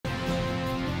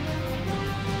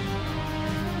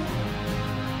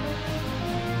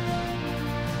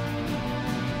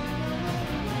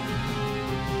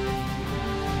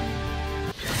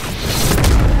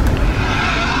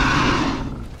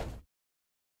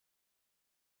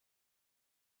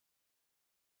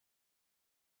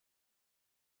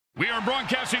We are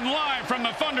broadcasting live from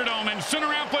the Thunderdome in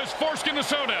Sinnerapolis,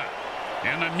 Foreskinesota.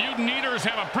 And the Mutant Eaters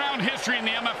have a proud history in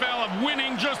the MFL of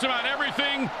winning just about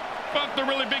everything but the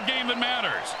really big game that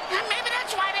matters. Maybe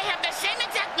that's why they have the same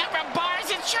exact number of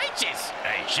bars and churches.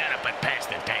 Hey, shut up and pass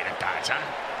the tater tots, huh?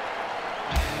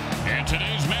 And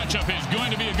today's matchup is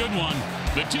going to be a good one.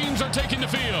 The teams are taking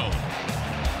the field.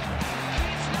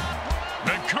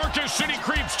 The Karcass City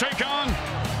Creeps take on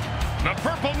the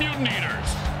Purple Mutant Eaters.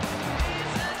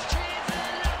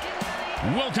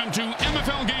 Welcome to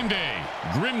MFL Game Day.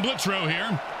 Grim Blitzrow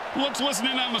here. Let's listen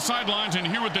in on the sidelines and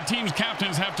hear what the team's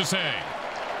captains have to say.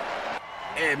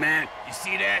 Hey, man, you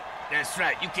see that? That's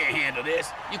right, you can't handle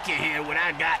this. You can't handle what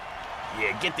I got.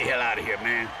 Yeah, get the hell out of here,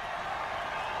 man.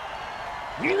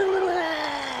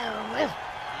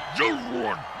 Just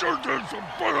want to get some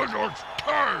paradox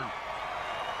time.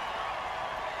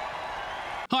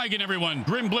 Hi again, everyone.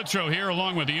 Grim Blitzrow here,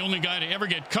 along with the only guy to ever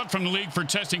get cut from the league for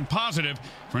testing positive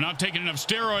for not taking enough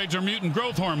steroids or mutant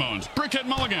growth hormones. Brickhead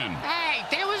Mulligan. Hey,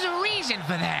 there was a reason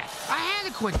for that. I had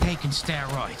to quit taking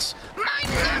steroids. My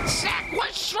nutsack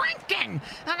was shrinking,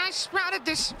 and I sprouted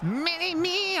this mini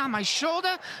me on my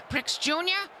shoulder. Pricks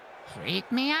Jr.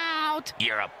 freaked me out.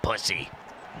 You're a pussy.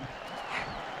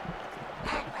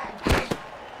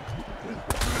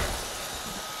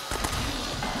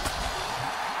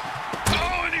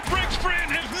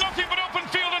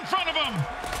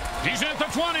 He's at the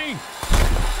 20.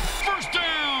 First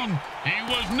down. He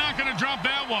was not going to drop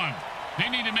that one. They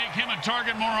need to make him a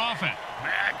target more often.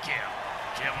 Kill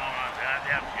him on.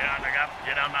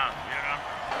 Get on now.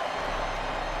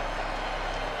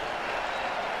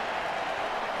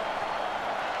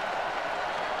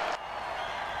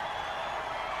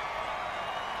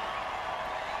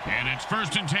 And it's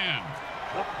 1st and 10.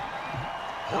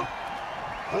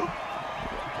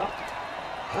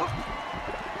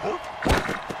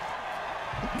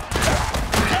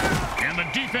 And the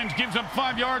defense gives up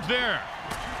 5 yards there.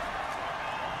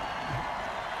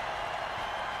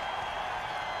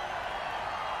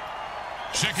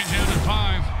 Second down and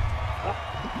 5.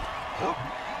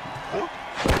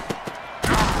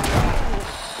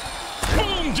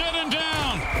 Boom, dead and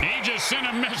down. He just sent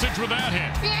a message with that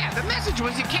hit. Yeah, the message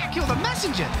was you can't kill the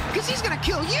messenger, because he's going to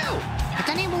kill you. But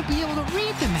then he won't be able to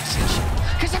read the message,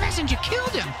 because the messenger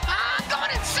killed him. I'm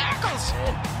going in circles.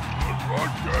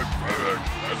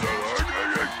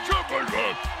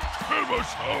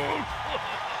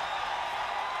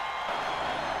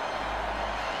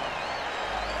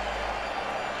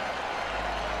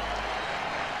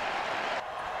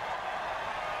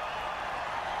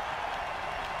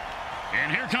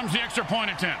 And here comes the extra point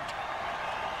attempt.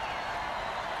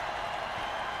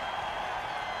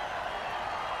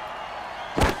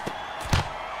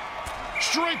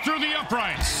 Straight through the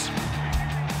uprights.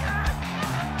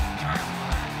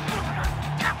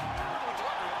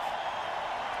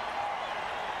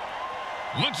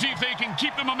 Let's see if they can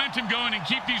keep the momentum going and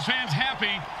keep these fans happy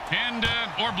and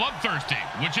or bloodthirsty,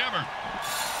 whichever.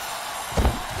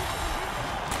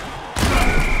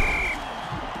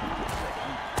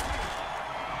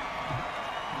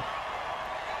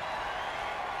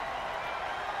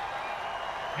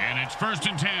 And it's 1st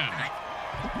and 10.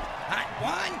 Hot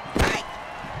one.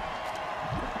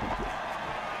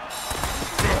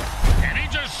 And he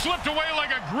just slipped away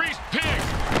like a greased pig.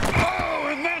 Oh,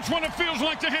 and that's when it feels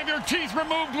like to have your teeth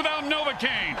removed without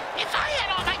Novocaine. If I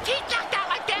had all my teeth knocked out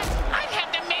like that, I'd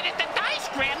have them made at the dice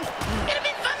grim. It'd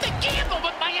be fun to gamble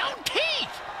with my own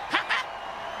teeth.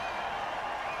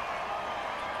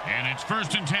 And it's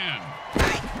 1st and 10.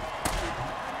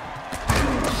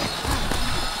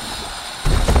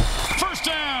 First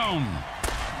down.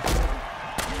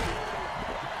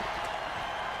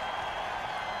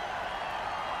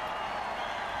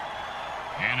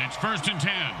 And it's 1st and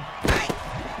 10.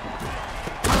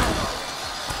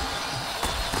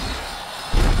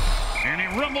 And he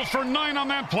rumbles for 9 on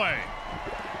that play.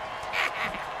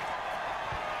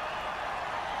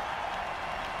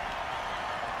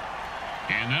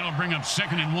 And that'll bring up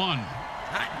 2nd and 1.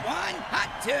 Hot 1, hot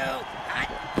 2, hot.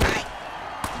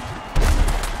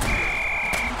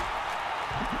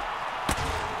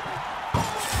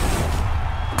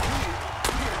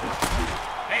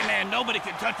 Hey, man, nobody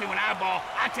can touch me when I ball.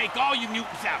 I take all you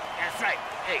mutants out. That's right.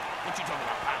 Hey, what you talking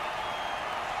about, Pop?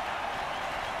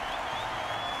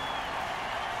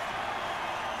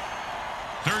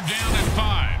 Third down and 5.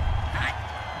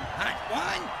 Hot 1,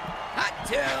 hot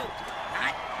 2,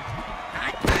 hot.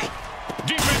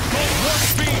 Defense pulls warp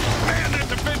speed. Man, that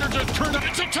defender just turned up.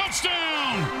 It's a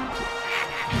touchdown.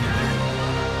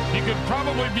 He could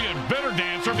probably be a better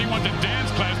dancer if he went to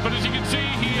dance class, but as you can see,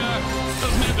 he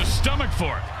doesn't have the stomach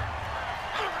for it.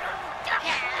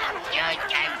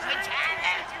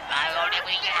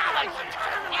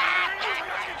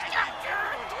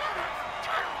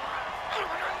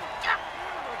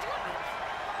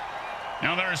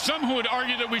 Now, there are some who would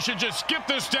argue that we should just skip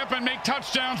this step and make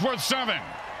touchdowns worth 7.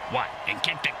 What, and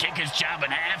kick the kicker's job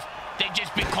in half? They'd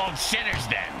just be called sinners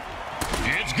then.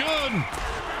 It's good.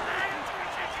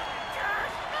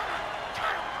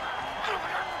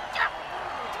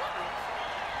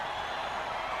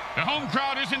 The home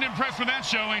crowd isn't impressed with that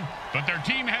showing, but their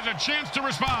team has a chance to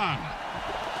respond.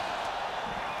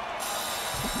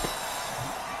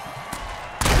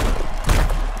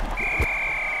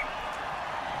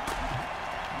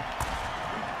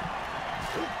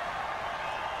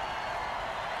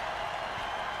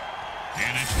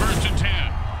 And it's 1st and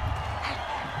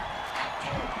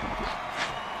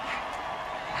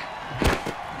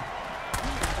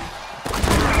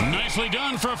 10. Nicely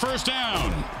done for a first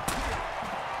down.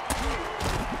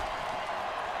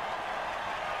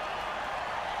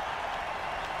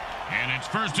 And it's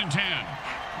 1st and 10.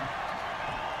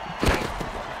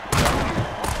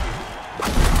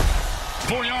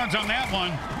 Four yards on that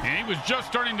one, and he was just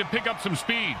starting to pick up some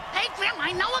speed. Hey, Grim,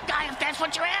 I know a guy if that's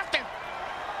what you're after.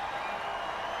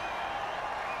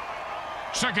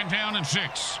 2nd down and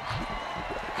 6.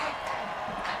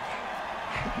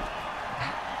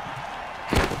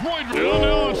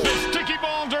 No, it's a sticky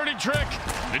ball dirty trick.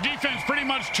 The defense pretty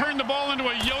much turned the ball into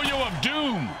a yo-yo of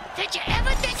doom. Did you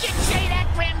ever think you'd say that,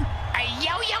 Grim? A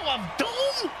yo-yo of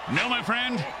doom? No, my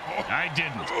friend, I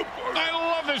didn't. I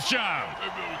love this job.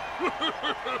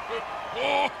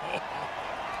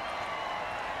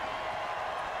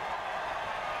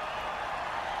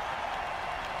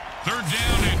 3rd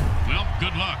down and, well,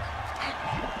 good luck.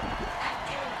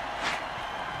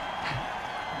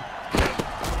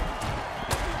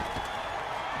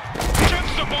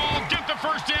 Gets the ball, get the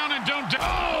first down, and don't...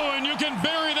 Oh, and you can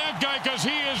bury that guy because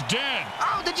he is dead.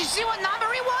 Oh, did you see what number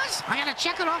he was? I gotta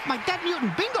check it off my Dead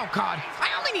Mutant bingo card. I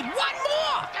only need one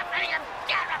more.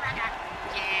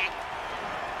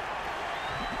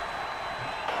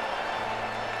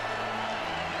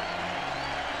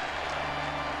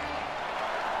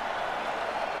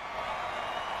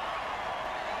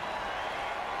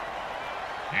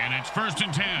 And it's 1st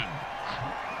and 10.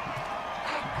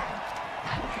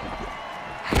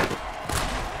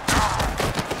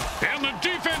 And the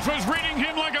defense was reading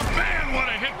him like a man. What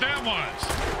a hit that was.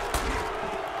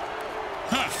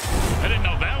 Huh. I didn't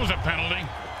know that was a penalty.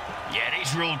 Yeah,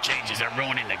 these rule changes are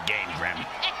ruining the game, Grim.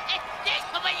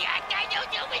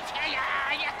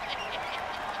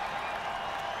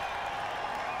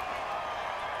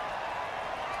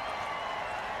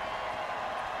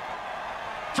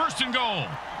 First and goal.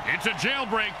 It's a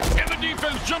jailbreak, and the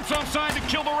defense jumps offside to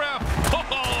kill the ref.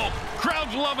 Oh,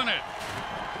 crowd's loving it.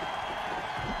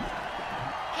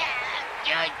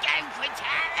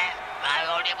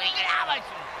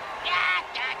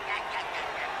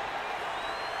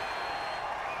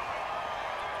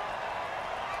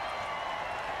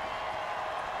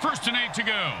 First and 8 to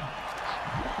go.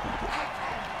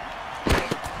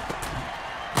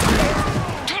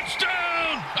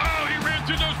 Touchdown! Oh, he ran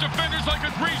through those defenders like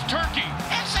a greased turkey.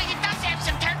 Actually, he does have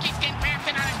some turkey skin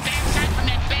grafted on his backside from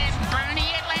that bad burn he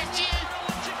had last year.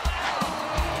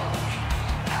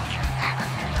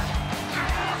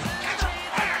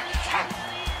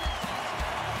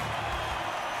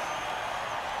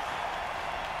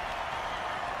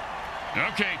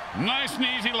 Okay, nice and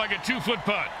easy like a 2-foot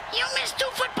putt. You miss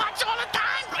 2-foot putts all the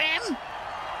time, Grim.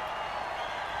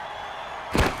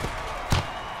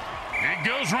 It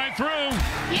goes right through.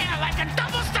 Yeah, like a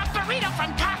double-stuffed burrito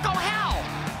from Taco Hell.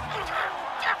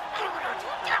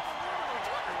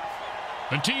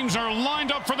 The teams are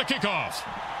lined up for the kickoff.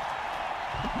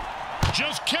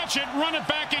 Just catch it, run it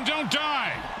back, and don't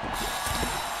die.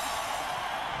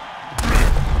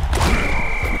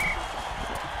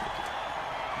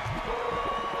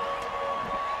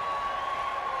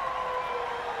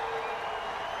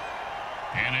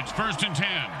 And it's 1st and 10.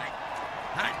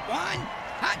 Hot 1,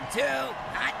 hot 2,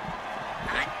 hot.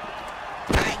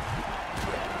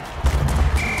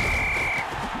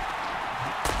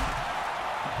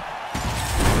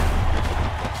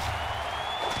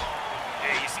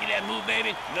 Hey, you see that move,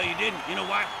 baby? No, you didn't. You know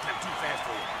why? I'm too fast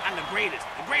for you. I'm the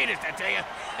greatest, I tell you.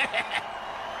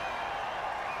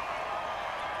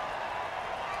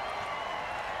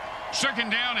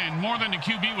 Second down and more than the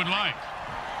QB would like.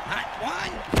 Hot 1,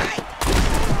 hot.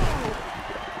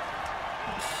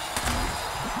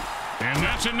 And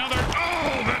that's another,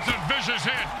 oh, that's a vicious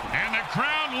hit. And the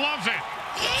crowd loves it.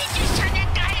 He just turned that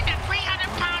guy into 300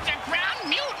 pounds of ground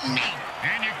mutiny.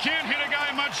 And you can't hit a guy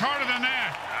much harder than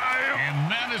that. And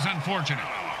that is unfortunate.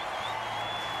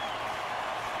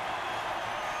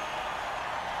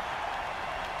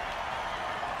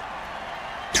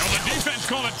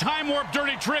 called a time warp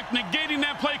dirty trick, negating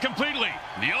that play completely.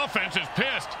 The offense is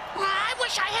pissed. I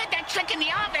wish I had that trick in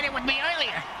the elevator with me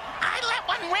earlier. I let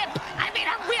one rip. I mean,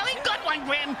 a really good one,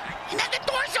 Grim. And then the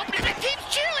doors open and the team's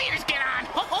cheerleaders get on.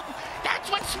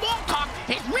 That's when small talk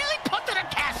is really put to the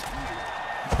test.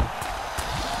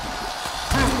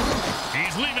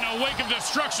 He's leaving a wake of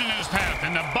destruction in his path,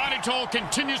 and the body toll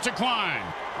continues to climb.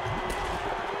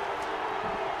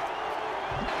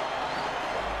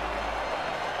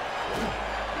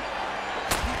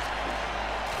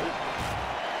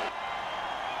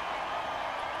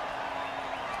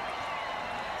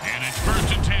 And it's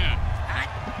 1st and 10.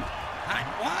 Hot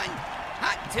one,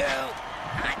 hot two,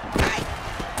 hot right.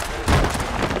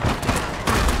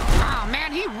 Oh,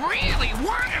 man, he really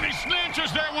worked. And he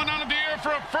snatches that one out of the air for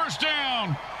a 1st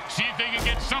down. See if they can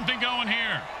get something going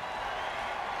here.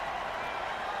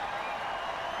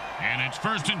 And it's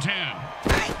 1st and 10.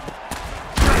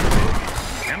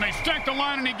 And they stack the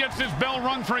line, and he gets his bell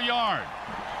rung for a yard.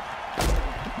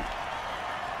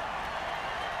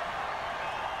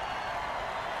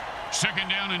 Second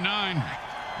down and 9.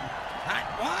 Hot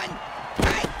one,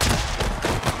 right.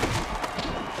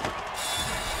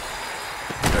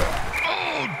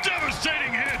 Oh,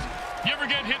 devastating hit. You ever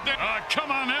get hit there? Come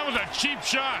on, that was a cheap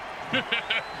shot.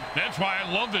 That's why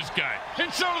I love this guy.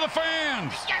 And so do the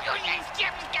fans.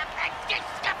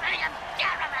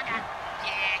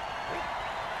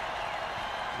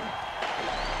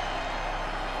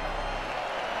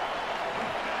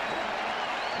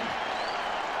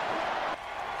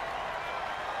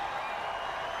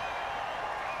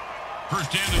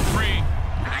 First down and 3.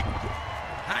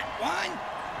 Hot one,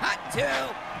 hot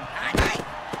two, hot right.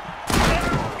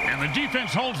 And the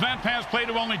defense holds that pass play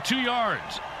to only 2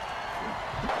 yards.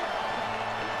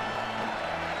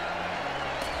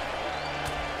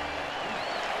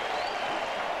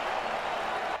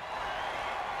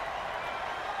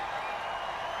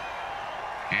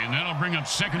 And that'll bring up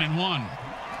 2nd and 1.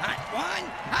 Hot one,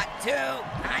 hot two,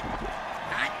 hot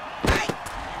right.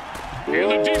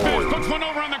 And the defense puts one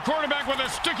over on the quarterback with a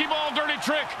sticky ball dirty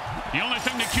trick. The only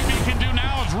thing the QB can do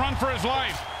now is run for his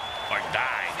life. Or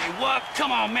die. Hey, what?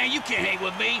 Come on, man. You can't hang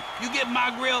with me. You get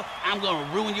my grill, I'm going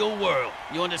to ruin your world.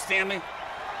 You understand me?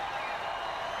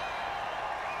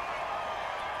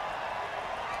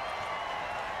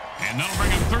 And that'll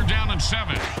bring him 3rd down and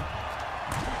 7.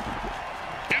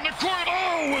 And the quarterback,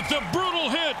 oh, with the brutal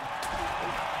hit.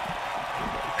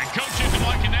 And coach isn't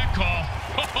liking that call.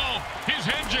 Oh, his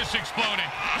head just exploded.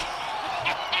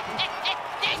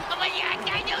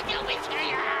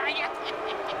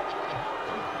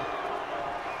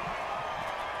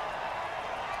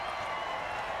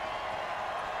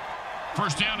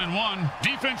 First down and 1.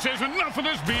 Defense says enough of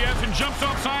this BS and jumps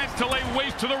off sides to lay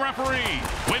waste to the referee.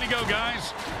 Way to go,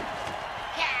 guys.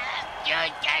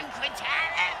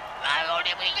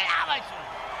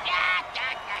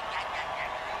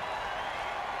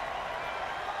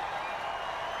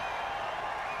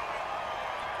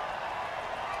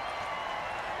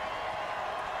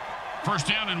 First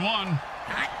down and 1.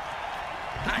 Hot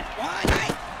one,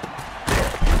 right.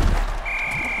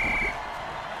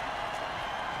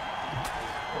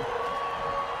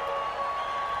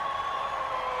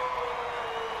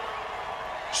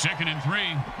 Second and 3.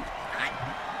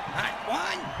 Hot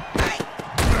one, right.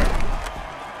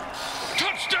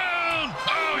 Touchdown!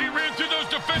 Oh, he ran through those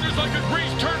defenders like a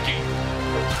greased turkey.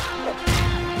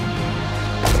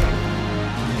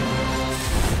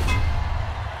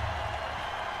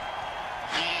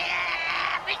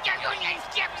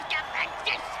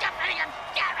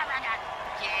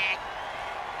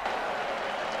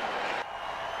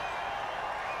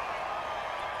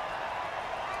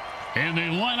 And they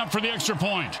line up for the extra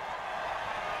point.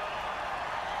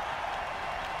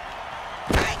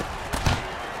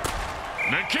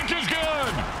 The kick is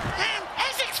good.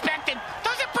 As expected,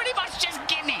 those are pretty much just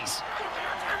gimmies.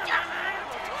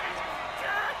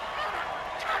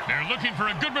 They're looking for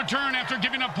a good return after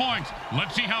giving up points.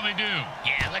 Let's see how they do.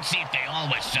 Yeah, let's see if they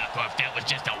always suck or if that was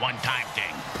just a one-time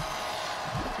thing.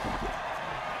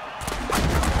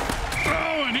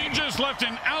 Oh, and he just left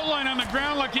an outline on the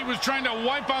ground like he was trying to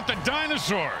wipe out the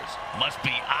dinosaurs. Must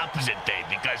be opposite day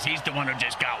because he's the one who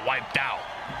just got wiped out.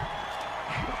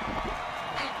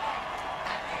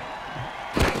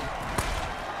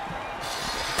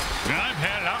 I've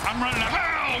had it. I'm running out.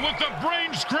 Ow, with the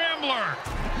brain scrambler.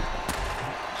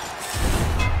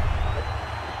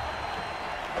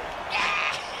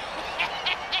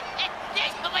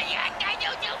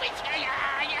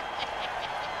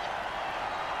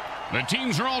 The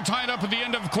teams are all tied up at the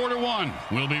end of quarter 1.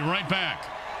 We'll be right back.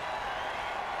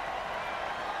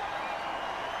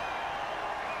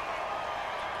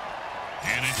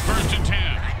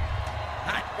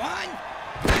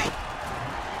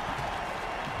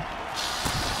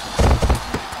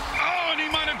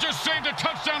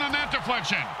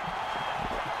 direction.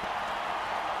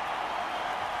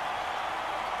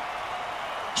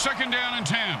 Second down and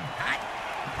 10.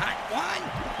 Hot one.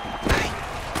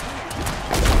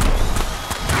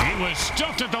 He was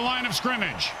stuffed at the line of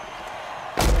scrimmage.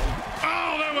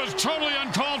 Oh, that was totally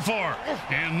uncalled for.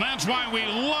 And that's why we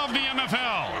love the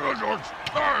MFL.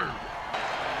 Time.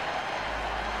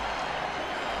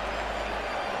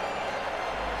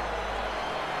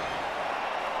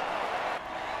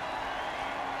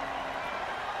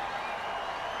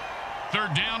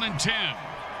 Third down and 10.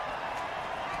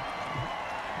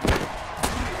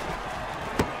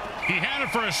 He had it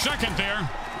for a second there.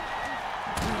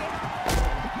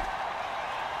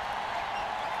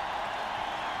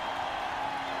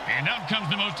 And out comes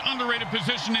the most underrated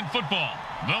position in football,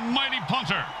 the mighty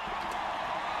punter.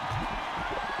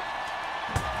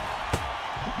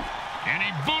 And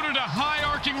he booted a high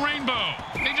arcing rainbow.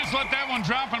 They just let that one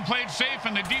drop and played safe,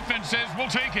 and the defense says, we'll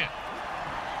take it.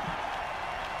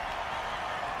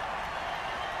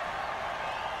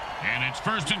 And it's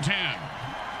first and 10.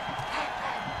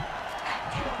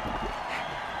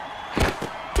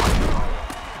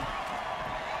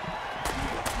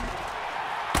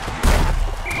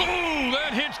 Oh,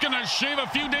 that hit's going to shave a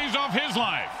few days off his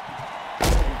life.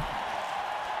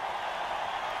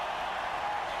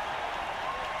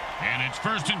 And it's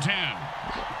first and 10.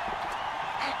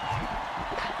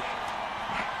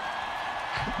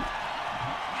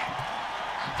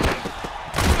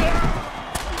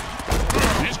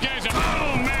 This guy's a...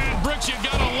 Oh, man, Brooks, you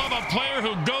got to love a player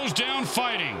who goes down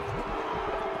fighting.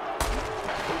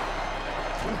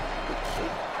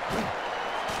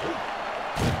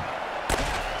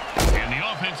 And the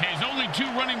offense has only 2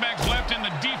 running backs left, and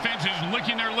the defense is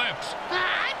licking their lips.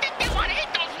 I think they want to hit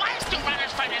those last 2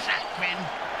 runners for this Eichmann.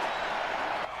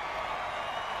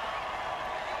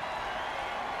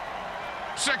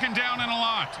 Second down and a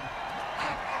lot.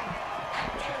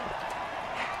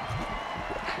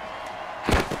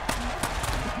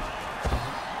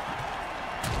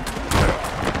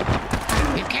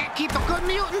 You can't keep a good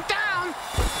mutant down.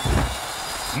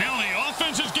 Now the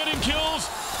offense is getting kills.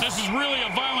 This is really a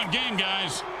violent game,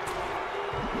 guys.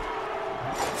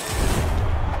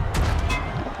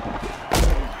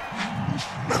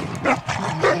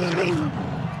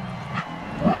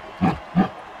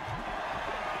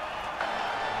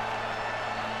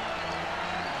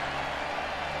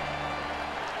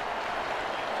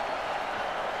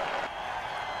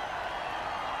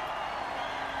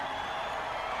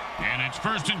 And it's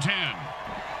first and 10.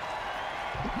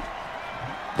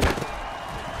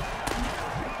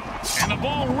 And the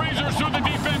ball razors through the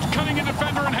defense, cutting a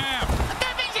defender in half.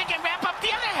 That means he can wrap up the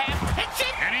other half. That's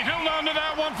it. And he held on to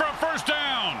that one for a first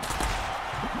down.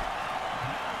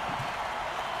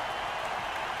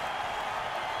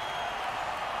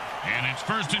 And it's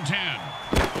first and 10.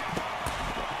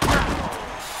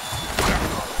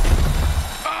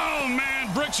 Oh,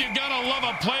 man, Brooks, you gotta love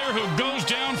a player who goes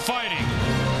down fighting.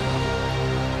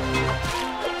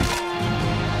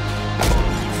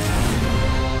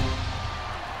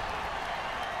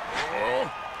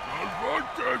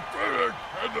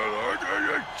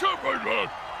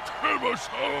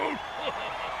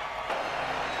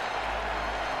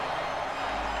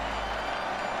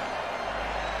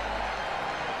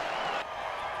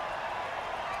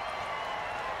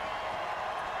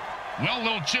 Well,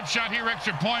 little chip shot here,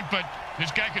 extra point, but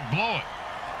this guy could blow it.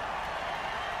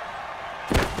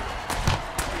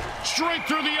 Straight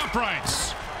through the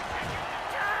uprights.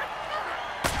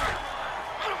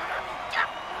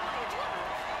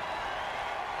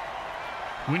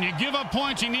 When you give up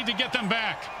points, you need to get them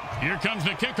back. Here comes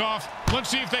the kickoff. Let's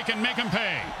see if they can make them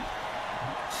pay.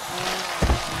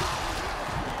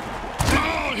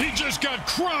 Oh, he just got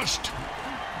crushed.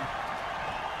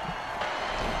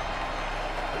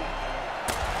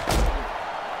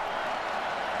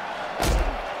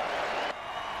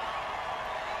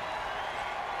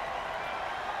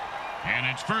 And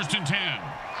it's first and 10.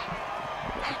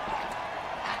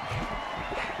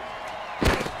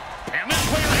 And this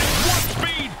player has warp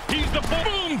speed. He's the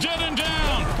boom, dead and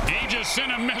down. He just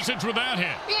sent a message with that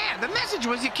hit. Yeah, the message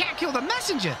was you can't kill the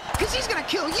messenger, because he's going to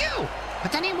kill you.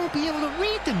 But then he won't be able to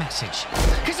read the message,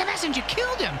 because the messenger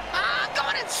killed him.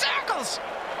 Going in circles.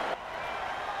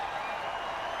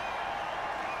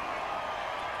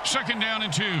 Second down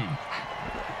and 2.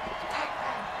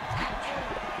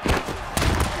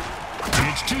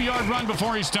 It's 2-yard run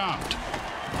before he stopped.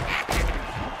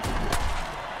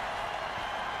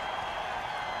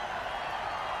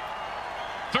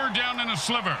 Third down and a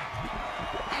sliver.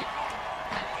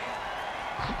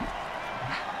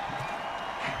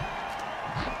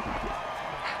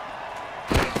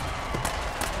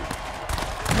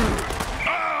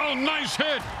 Oh, nice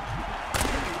hit.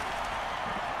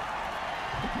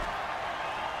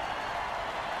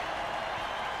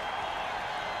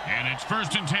 And it's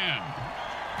 1st and 10.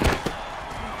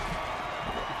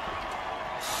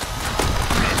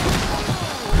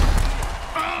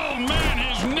 Oh, man,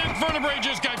 his neck vertebrae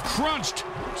just got crunched.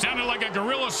 Sounded like a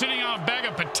gorilla sitting on a bag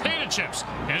of potato chips.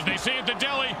 As they say at the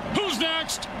deli, who's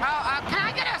next? Can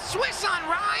I get a Swiss on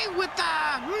rye with,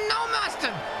 no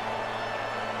mustard?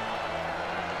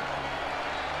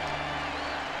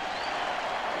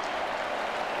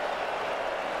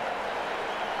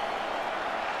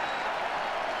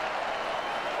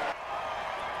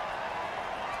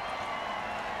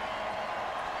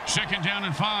 Second down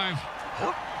and 5.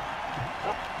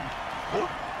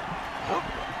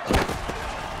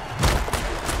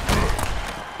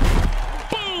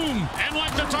 Boom! And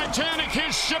like the Titanic,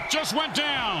 his ship just went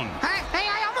down. Hey,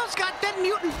 I almost got that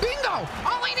mutant bingo.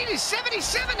 All I need is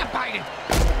 77 to bite it.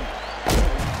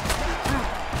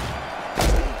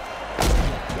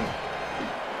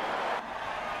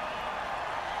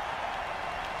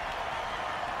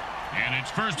 And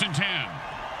it's 1st and 10.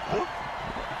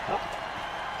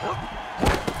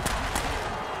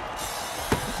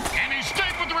 And he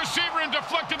stayed with the receiver and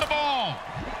deflected the ball.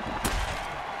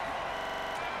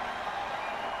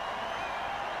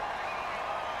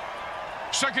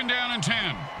 Second down and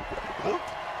 10.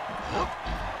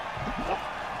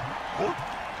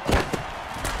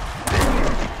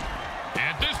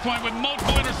 At this point with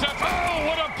multiple interceptions. Oh,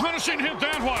 what a punishing hit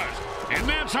that was. And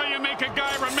that's how you make a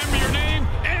guy remember your name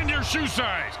and your shoe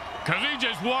size. Because he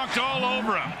just walked all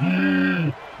over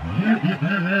him.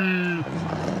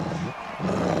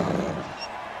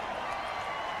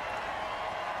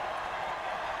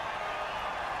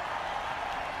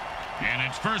 And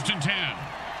it's 1st and 10.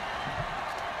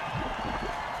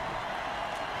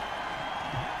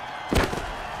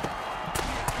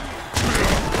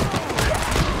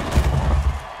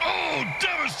 Oh,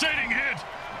 devastating hit.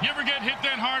 You ever get hit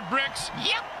that hard, Bricks?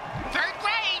 Yep, 3rd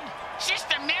grade.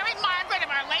 Sister Mary Margaret of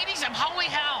Our Ladies of Holy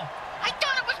Hell. I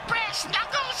thought it was brass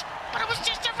knuckles, but it was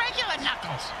just a regular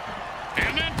knuckles.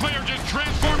 And that player just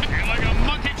transformed it like a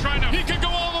monkey trying to... He could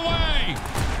go all the way.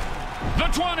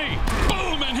 The 20.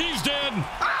 Boom, and he's dead.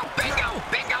 Oh, bingo,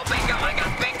 bingo, bingo. I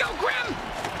got bingo, Grim.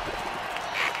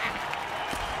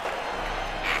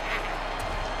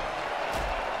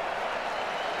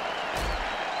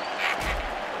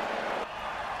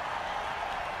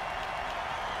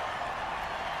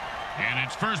 And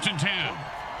it's 1st and 10.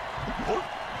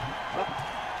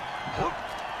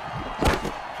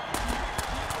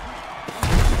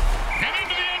 And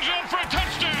into the end zone for a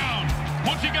touchdown.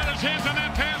 Once he got his hands on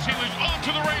that pass, he was off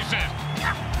to the races.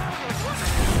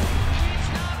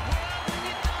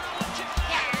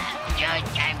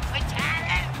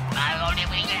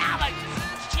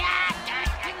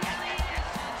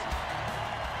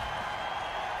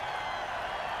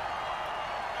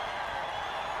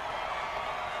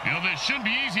 You know, this should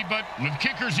be easy, but with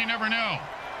kickers, you never know.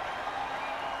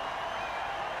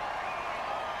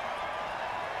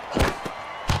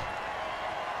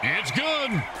 It's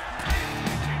good.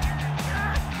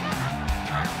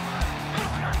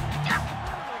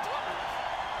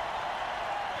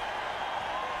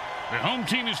 The home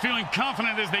team is feeling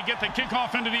confident as they get the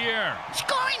kickoff into the air.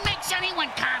 Scoring makes anyone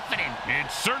confident.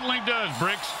 It certainly does,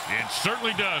 Bricks. It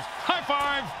certainly does. High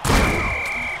five.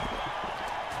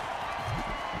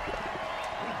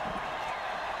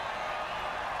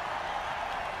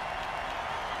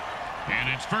 And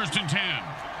it's 1st and 10.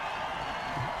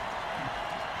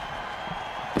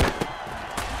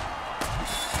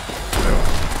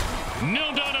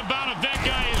 No doubt about it, that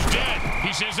guy is dead.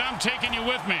 He says, I'm taking you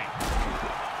with me.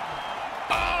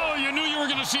 Oh, you knew you were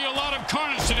going to see a lot of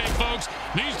carnage today, folks.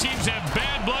 These teams have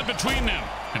bad blood between them.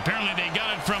 Apparently, they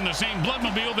got it from the same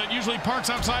bloodmobile that usually parks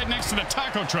outside next to the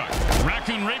taco truck.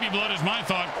 Raccoon rabies blood is my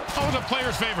thought. Always a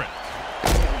player's favorite.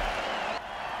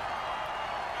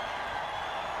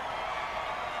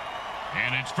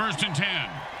 And it's 1st and 10.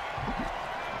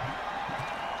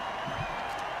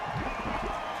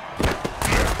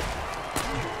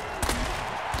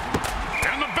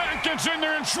 And the back gets in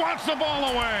there and swats the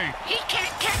ball away. He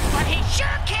can't kick, but he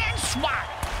sure can swat.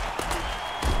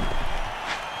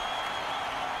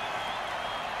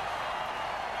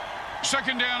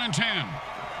 Second down and 10.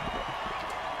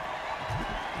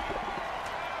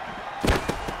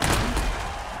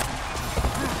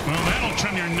 Well, that'll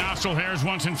trim your nostril hairs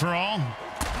once and for all.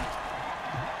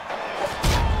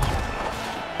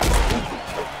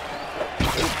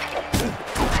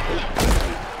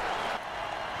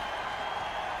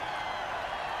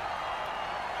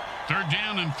 Third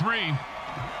down and 3.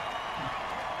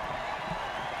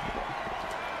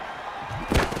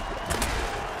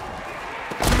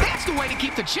 to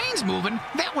keep the chains moving.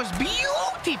 That was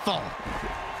beautiful.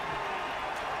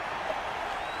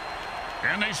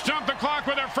 And they stop the clock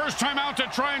with their first time out to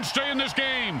try and stay in this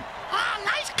game. Oh,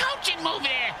 nice coaching move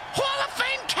there. Hall of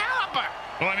Fame caliber.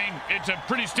 Well, I mean, it's a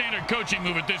pretty standard coaching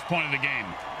move at this point of the game.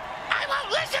 I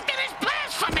won't listen to this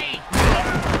blasphemy.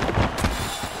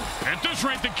 At this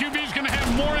rate, the QB is going to have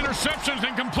more interceptions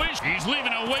than completion. He's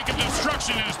leaving a wake of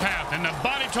destruction in his path, and the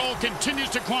body toll continues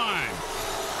to climb.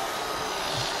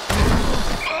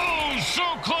 Oh, so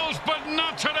close, but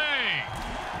not today.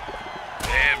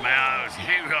 Yeah, man,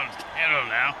 he's on the handle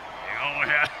now.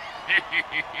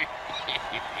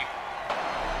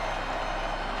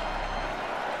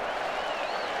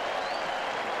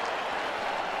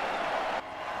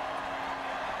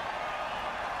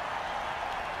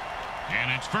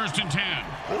 And it's 1st and 10.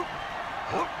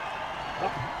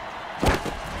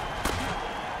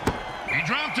 He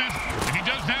dropped it. If he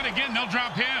does that again, they'll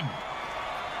drop him.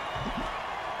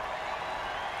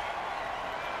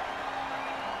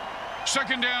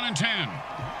 Second down and 10.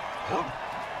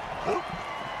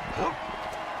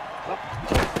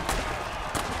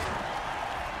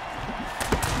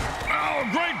 Oh,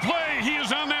 great play. He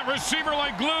is on that receiver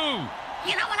like glue.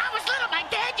 You know, when I was little, my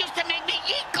dad used to make me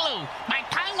eat glue. My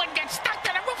tongue would get stuck to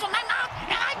the roof of my mouth,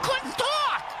 and I couldn't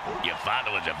talk. Your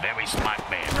father was a very smart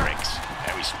man, Rex.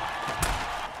 Very smart.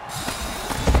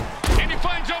 And he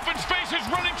finds open spaces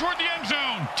running toward the end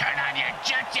zone. Turn on your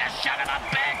jets, you son of a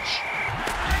bitch.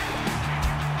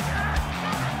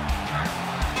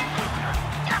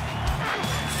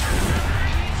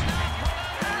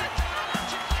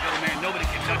 Nobody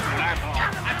can touch my ball.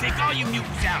 I take all you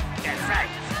mutants out. That's right.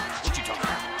 What you talking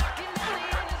about?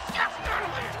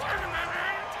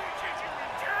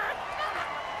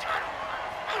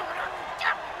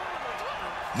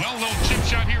 Well, little chip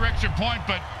shot here, extra point,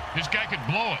 but this guy could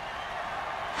blow it.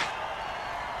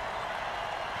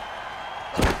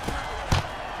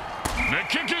 The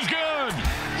kick is good.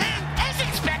 As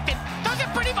expected, those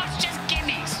are pretty much just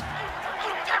gimmies.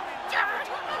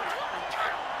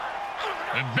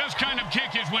 The best kind of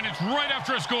kick is when it's right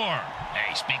after a score.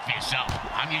 Hey, speak for yourself.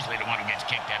 I'm usually the one who gets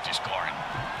kicked after scoring.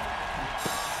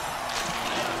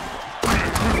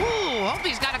 Ooh, hope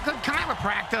he's got a good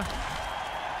chiropractor.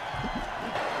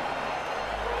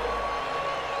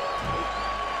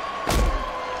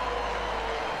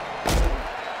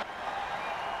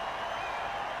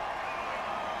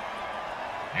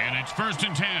 And it's 1st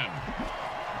and 10.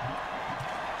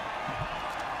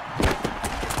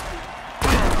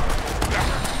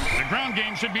 Ground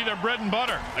game should be their bread and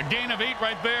butter. A gain of 8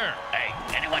 right there. Hey,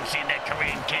 anyone seen that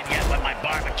Korean kid yet with my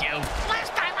barbecue?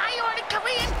 Last time I ordered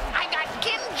Korean, I got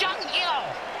Kim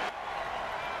Jong-il.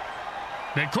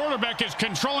 The quarterback is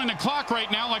controlling the clock right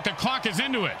now like the clock is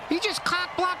into it. He just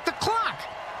cock-blocked the clock.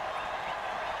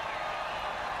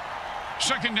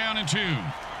 Second down and 2.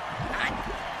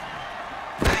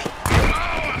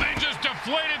 Oh, they just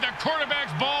deflated the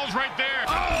quarterback's balls right there.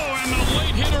 Oh, and the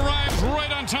late hit arrives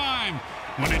right on time.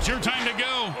 When it's your time to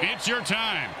go, it's your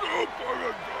time.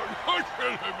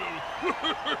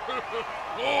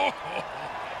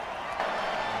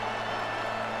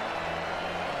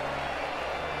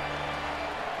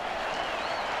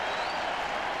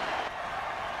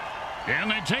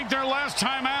 And they take their last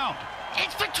time out.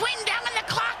 It's between them and the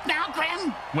clock now,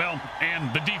 Grim. Well,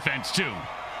 and the defense, too.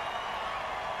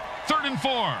 3rd and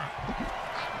 4.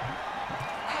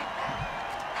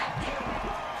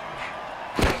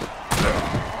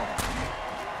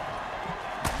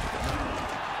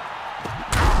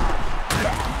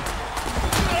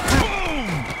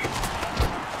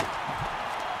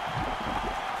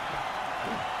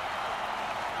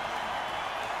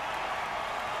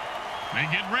 They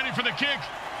get ready for the kick.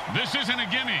 This isn't a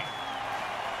gimme.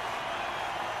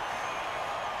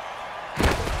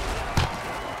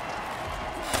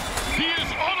 He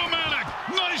is automatic.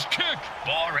 Nice kick.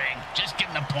 Boring. Just give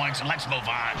them the points and let's move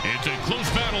on. It's a close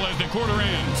battle as the quarter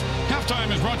ends. Halftime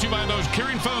is brought to you by those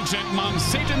caring folks at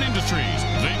Mutant Industries.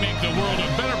 They make the world a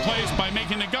better place by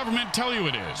making the government tell you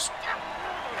it is.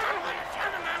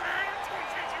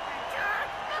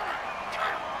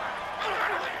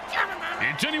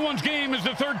 It's anyone's game as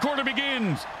the third quarter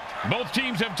begins. Both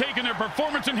teams have taken their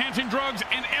performance-enhancing drugs,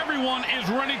 and everyone is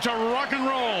ready to rock and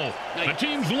roll. The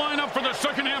teams line up for the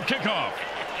second half kickoff.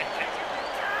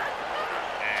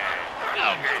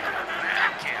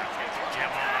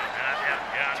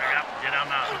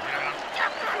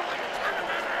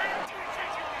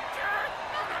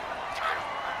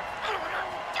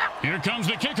 Here comes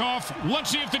the kickoff. Let's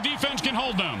see if the defense can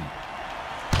hold them.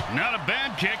 Not a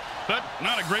bad kick, but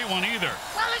not a great one either.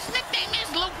 Well, his nickname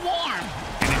is Lukewarm.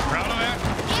 And he's proud of that?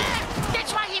 Yeah,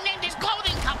 that's why he named his glove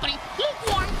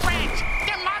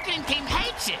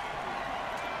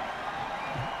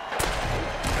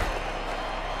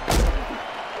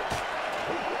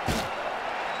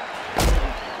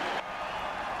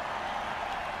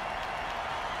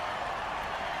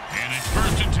And it's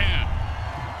 1st and 10.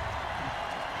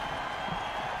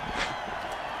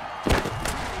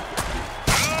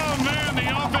 Oh, man, the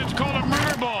offense called a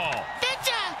murder ball. That's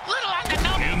a little on the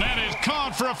nose. And that is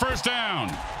caught for a 1st down.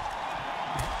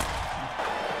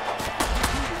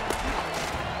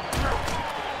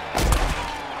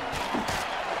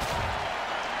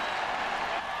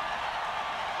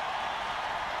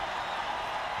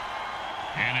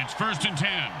 And it's 1st and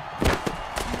 10.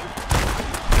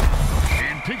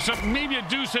 And picks up maybe a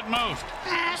deuce at most.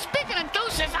 Speaking of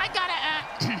deuces, I got a,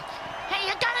 hey,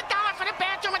 you got $1 for the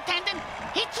bathroom attendant?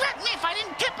 He threatened me if I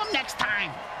didn't tip him next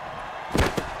time.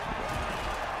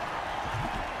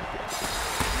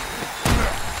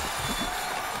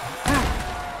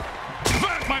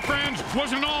 That, my friends,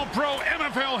 was an all-pro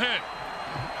MFL hit.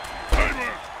 Hey,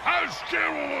 man, I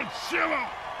scared of a silver.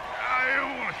 I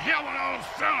don't have no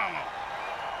cinema.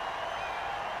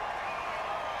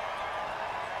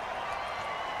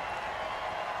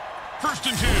 First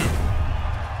and 2.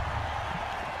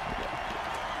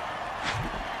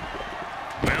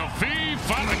 Well, Fee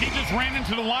felt like he just ran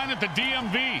into the line at the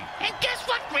DMV. And guess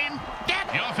what, Grim?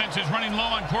 The offense is running low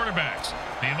on quarterbacks.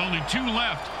 They have only 2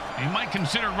 left. They might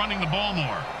consider running the ball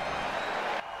more.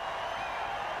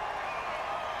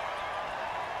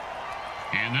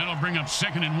 And that'll bring up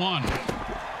 2nd and 1.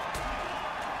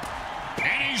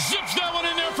 And he zips that one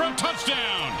in there for a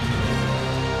touchdown.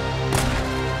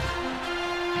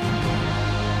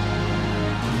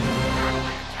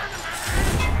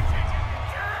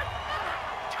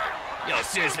 Yo,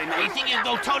 seriously, man, you think you can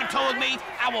go toe-to-toe with me?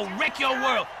 I will wreck your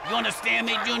world. You understand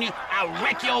me, Junior? I'll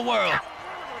wreck your world.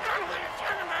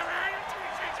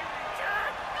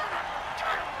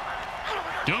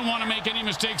 Don't want to make any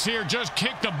mistakes here. Just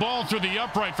kick the ball through the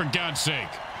upright, for God's sake.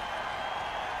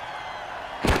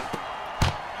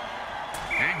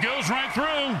 It goes right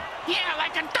through. Yeah,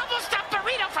 like a double-stuffed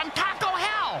burrito from Taco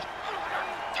Hell.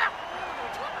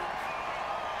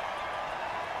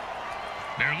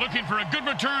 They're looking for a good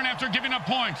return after giving up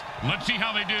points. Let's see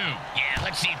how they do. Yeah,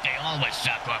 let's see if they always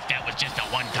suck or if that was just a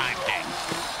one-time thing.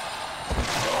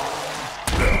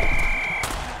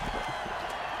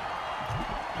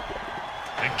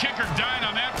 The kicker died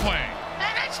on that play.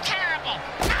 That's terrible.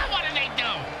 Now what do they do?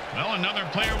 Well, another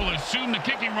player will assume the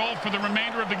kicking role for the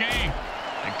remainder of the game.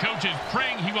 The coach is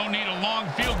praying he won't need a long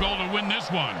field goal to win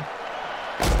this one.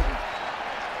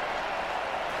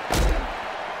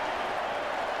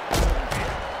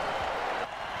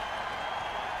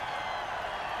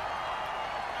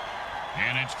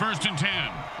 And it's 1st and 10.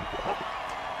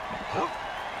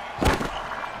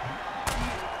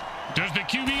 Does the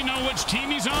QB know which team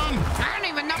he's on? I don't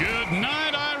even know. Good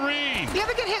night, Irene. You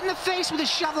ever get hit in the face with a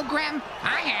shovel, Graham?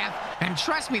 I have. And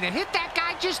trust me, the hit that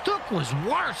guy just took was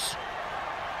worse.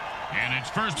 And it's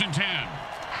 1st and 10.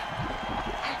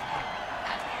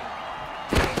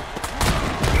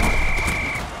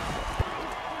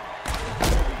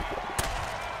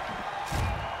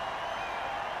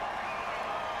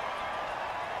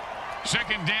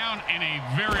 Second down and a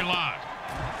very lot.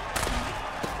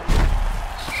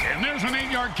 And there's an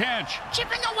 8-yard catch.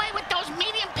 Chipping away with those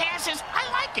medium passes, I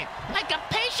like it. Like a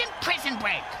patient prison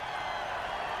break.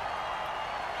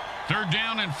 3rd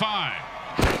down and 5.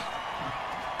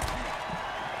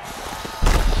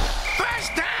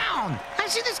 First down!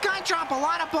 I've seen this guy drop a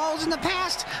lot of balls in the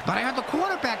past, but I heard the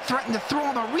quarterback threaten to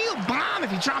throw him a real bomb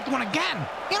if he dropped one again.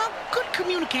 You know, good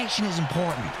communication is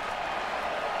important.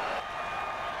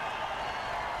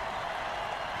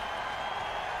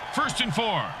 First and 4.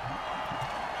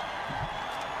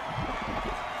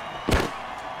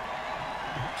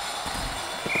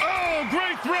 Oh,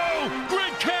 great throw!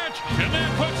 Great catch! And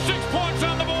that puts 6 points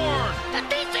on the board! The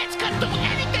defense couldn't do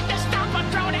anything to stop a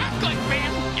throw that good, Grim.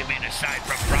 You mean aside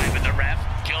from bribing the ref,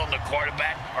 killing the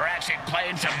quarterback, or actually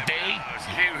playing some D?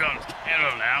 He was on his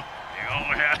pedal now. He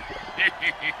only had...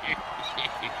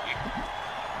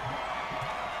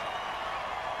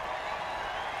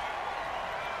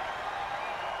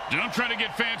 Don't try to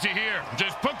get fancy here.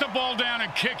 Just put the ball down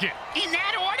and kick it. In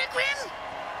that order, Grim?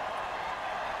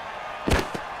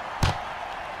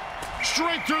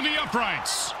 Straight through the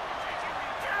uprights.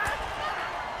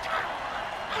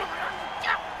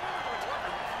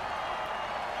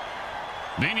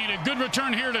 They need a good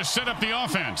return here to set up the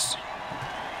offense.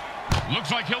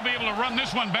 Looks like he'll be able to run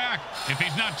this one back if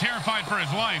he's not terrified for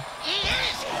his life. He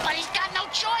is, but he's got no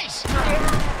choice.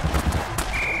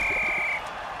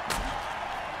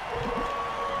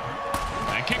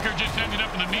 The kicker just ended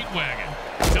up in the meat wagon.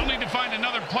 They'll need to find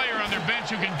another player on their bench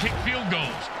who can kick field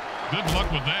goals. Good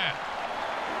luck with that.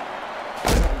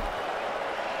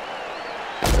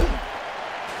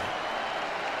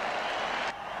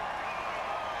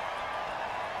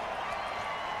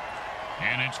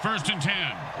 And it's 1st and 10.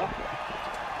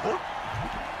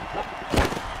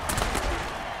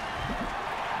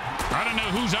 I don't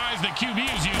know whose eyes the QB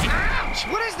is using. Ouch!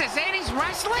 What is this, 80s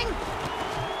wrestling?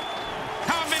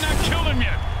 How have they not killed him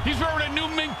yet? He's wearing a new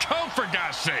mink coat, for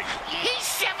God's sake. He's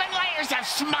 7 layers of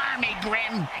smarmy,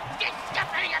 Grim.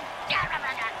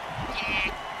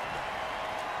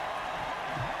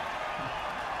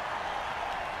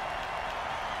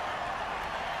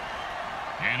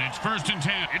 And it's 1st and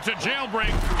 10. It's a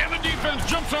jailbreak, and the defense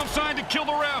jumps offside to kill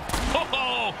the ref.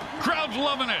 Oh, crowd's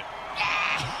loving it.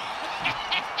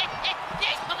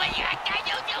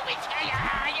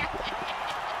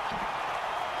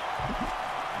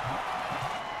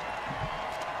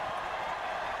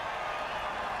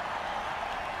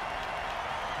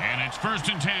 And it's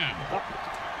 1st and 10.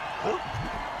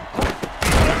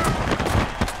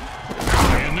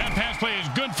 And that pass play is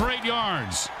good for 8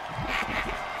 yards.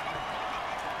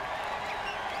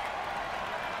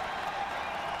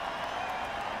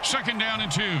 Second down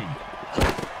and 2.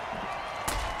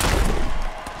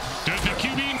 Does the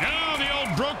QB? Oh, the old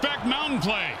Brokeback Mountain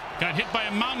play. Got hit by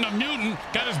a mountain of Mutant,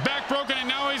 got his back broken, and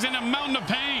now he's in a mountain of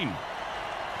pain.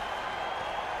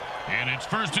 And it's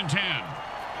 1st and 10.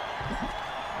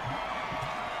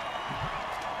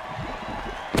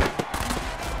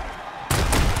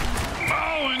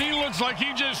 Oh, and he looks like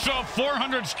he just saw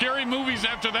 400 scary movies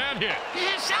after that hit.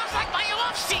 Yeah, sounds like my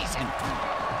off season.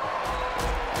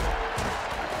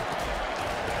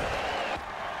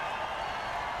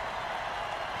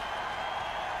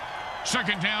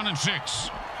 Second down and 6.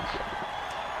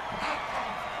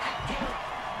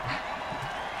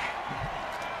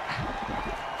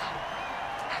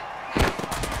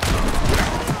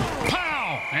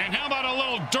 Pow! And how about a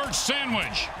little dirt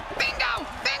sandwich? Bingo!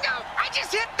 Bingo! I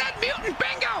just hit that Mutant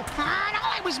bingo! And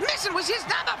all I was missing was his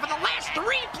number for the last 3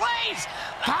 plays.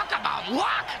 Talk about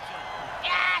luck!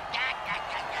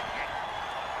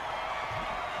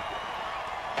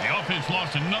 The offense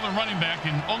lost another running back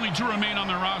and only 2 remain on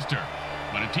their roster.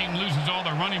 When a team loses all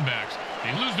their running backs,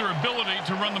 they lose their ability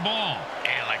to run the ball.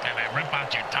 Yeah, like if I rip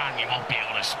out your tongue, you won't be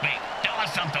able to speak. Tell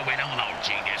us something we don't know,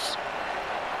 genius.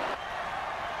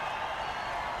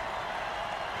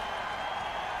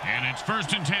 And it's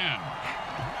 1st and 10.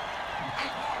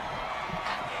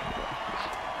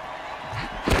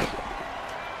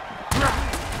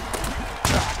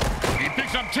 He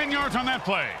picks up 10 yards on that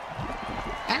play.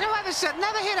 And whoever said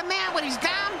never hit a man when he's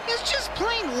down is just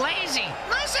plain lazy.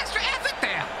 Nice extra effort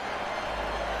there.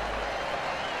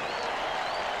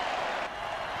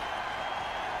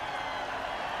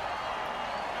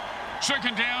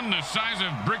 Second down, the size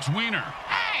of Brick's wiener.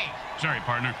 Hey! Sorry,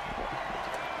 partner.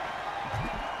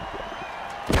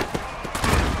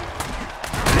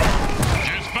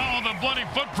 Just follow the bloody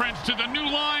footprints to the new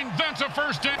line. That's a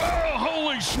 1st down. Oh,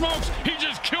 holy smokes. He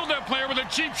just killed that player with a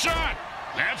cheap shot.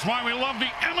 That's why we love the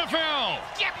MFL.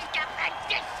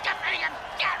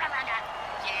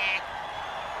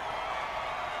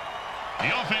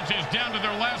 The offense is down to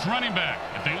their last running back.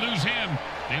 If they lose him,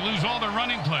 they lose all their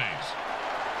running plays.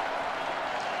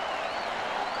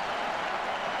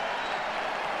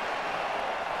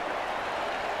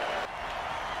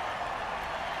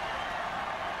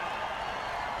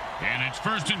 And it's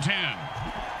 1st and 10.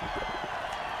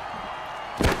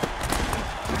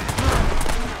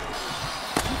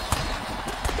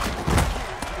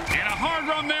 And a hard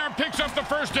run there picks up the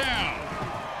 1st down.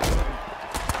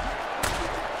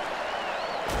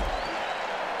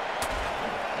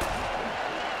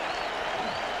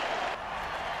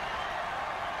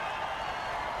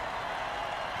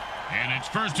 And it's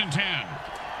 1st and 10.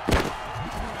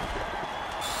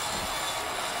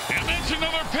 And that's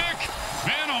another pick.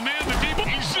 Man, oh man, the people,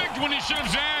 he zigged when he should have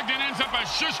zagged and ends up a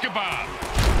shish kebab.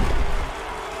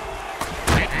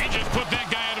 And he just put that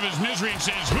guy out of his misery and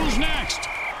says, who's next?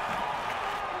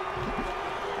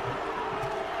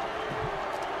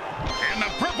 And the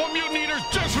Purple Mutant Eaters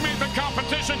decimate the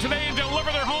competition today and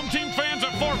deliver their home team fans a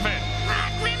forfeit.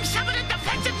 Grim, some of the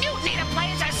defensive Mutant Eater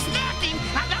players are snapping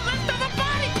on the leftover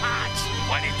body parts.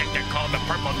 Why do you think they're called the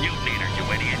Purple Mutant Eaters, you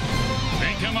idiot?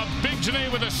 They come up big today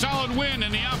with a solid win,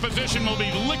 and the opposition will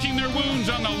be licking their wounds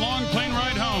on the long plane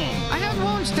ride home. I heard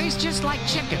wounds taste just like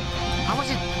chicken. How was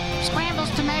it?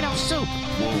 Scrambles tomato soup.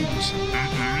 Wounds.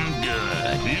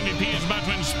 Good. The MVP is about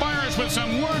to inspire us with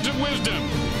some words of wisdom.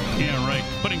 Yeah, right.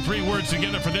 Putting 3 words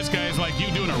together for this guy is like you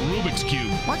doing a Rubik's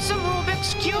Cube. What's a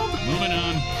Rubik's Cube? Moving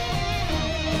on.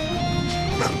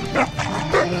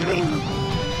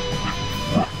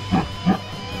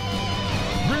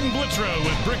 Blitzrow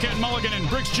with Brickhead Mulligan and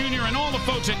Bricks Jr. and all the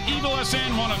folks at Evil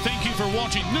SN want to thank you for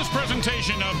watching this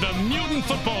presentation of the Mutant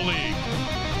Football League.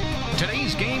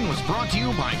 Today's game was brought to you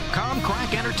by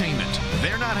Comcrack Entertainment.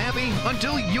 They're not happy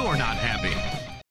until you're not happy.